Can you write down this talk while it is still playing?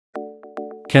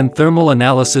Can thermal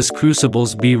analysis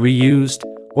crucibles be reused,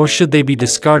 or should they be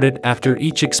discarded after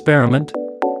each experiment?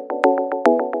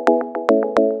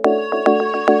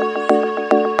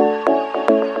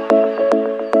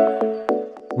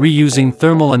 Reusing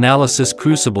thermal analysis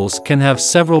crucibles can have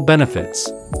several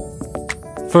benefits.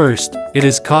 First, it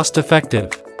is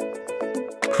cost-effective.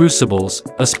 Crucibles,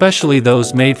 especially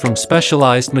those made from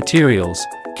specialized materials,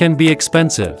 can be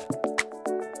expensive.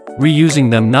 Reusing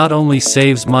them not only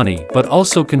saves money but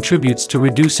also contributes to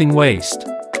reducing waste.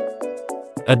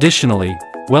 Additionally,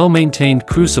 well-maintained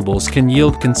crucibles can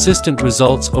yield consistent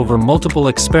results over multiple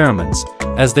experiments,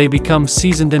 as they become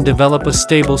seasoned and develop a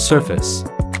stable surface.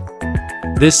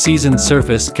 This seasoned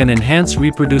surface can enhance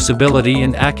reproducibility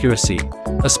and accuracy,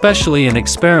 especially in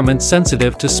experiments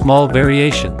sensitive to small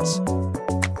variations.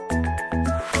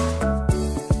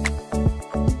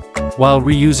 While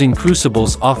reusing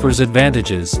crucibles offers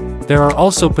advantages, there are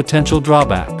also potential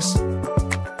drawbacks.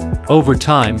 Over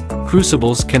time,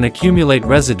 crucibles can accumulate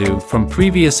residue from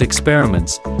previous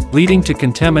experiments, leading to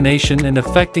contamination and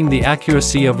affecting the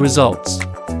accuracy of results.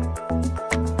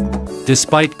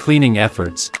 Despite cleaning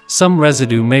efforts, some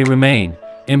residue may remain,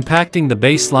 impacting the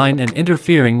baseline and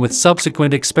interfering with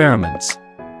subsequent experiments.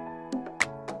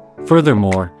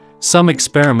 Furthermore, some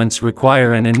experiments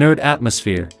require an inert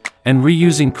atmosphere, and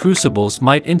reusing crucibles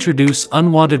might introduce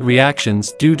unwanted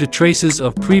reactions due to traces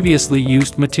of previously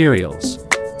used materials.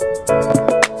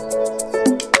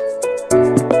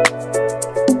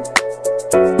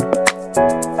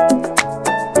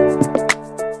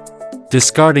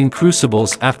 Discarding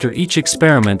crucibles after each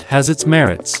experiment has its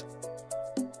merits.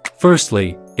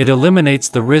 Firstly, it eliminates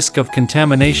the risk of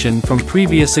contamination from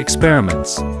previous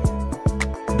experiments.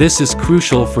 This is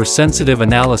crucial for sensitive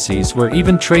analyses where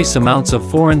even trace amounts of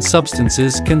foreign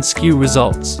substances can skew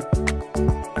results.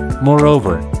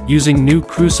 Moreover, using new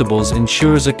crucibles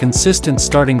ensures a consistent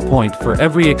starting point for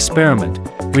every experiment,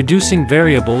 reducing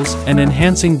variables and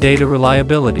enhancing data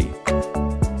reliability.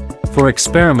 For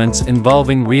experiments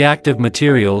involving reactive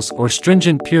materials or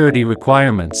stringent purity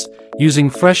requirements,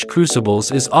 using fresh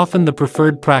crucibles is often the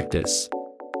preferred practice.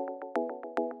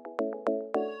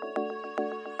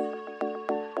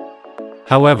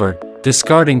 However,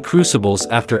 discarding crucibles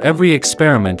after every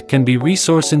experiment can be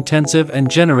resource-intensive and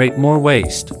generate more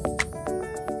waste.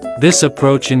 This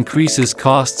approach increases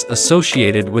costs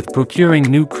associated with procuring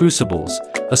new crucibles,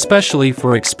 especially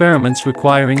for experiments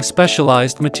requiring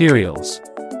specialized materials.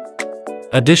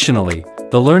 Additionally,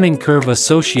 the learning curve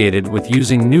associated with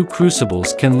using new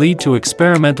crucibles can lead to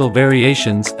experimental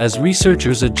variations as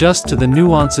researchers adjust to the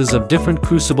nuances of different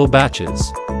crucible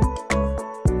batches.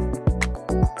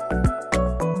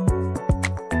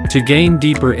 To gain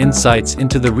deeper insights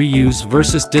into the reuse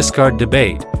versus discard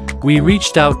debate, we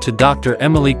reached out to Dr.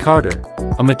 Emily Carter,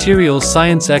 a materials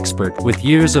science expert with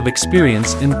years of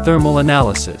experience in thermal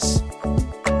analysis.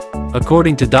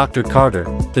 According to Dr. Carter,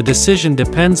 the decision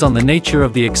depends on the nature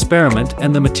of the experiment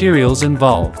and the materials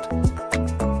involved.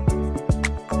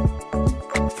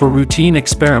 For routine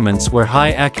experiments where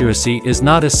high accuracy is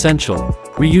not essential,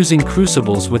 reusing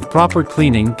crucibles with proper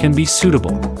cleaning can be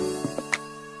suitable.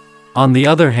 On the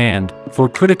other hand, for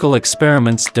critical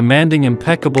experiments demanding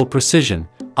impeccable precision,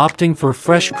 opting for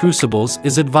fresh crucibles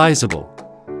is advisable.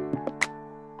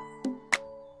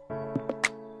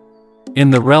 In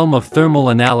the realm of thermal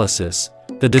analysis,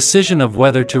 the decision of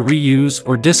whether to reuse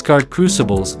or discard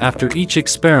crucibles after each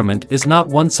experiment is not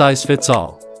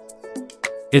one-size-fits-all.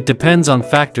 It depends on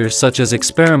factors such as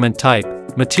experiment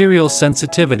type, material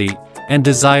sensitivity, and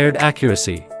desired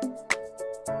accuracy.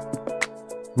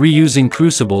 Reusing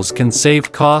crucibles can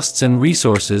save costs and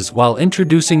resources while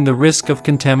introducing the risk of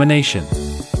contamination.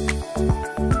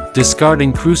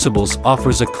 Discarding crucibles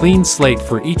offers a clean slate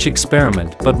for each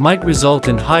experiment but might result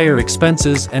in higher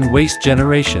expenses and waste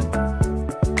generation.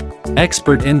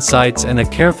 Expert insights and a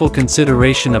careful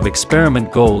consideration of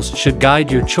experiment goals should guide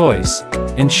your choice,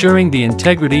 ensuring the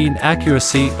integrity and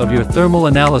accuracy of your thermal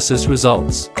analysis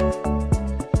results.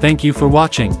 Thank you for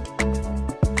watching.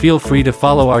 Feel free to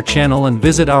follow our channel and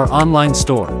visit our online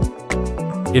store.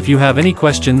 If you have any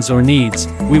questions or needs,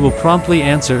 we will promptly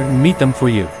answer and meet them for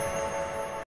you.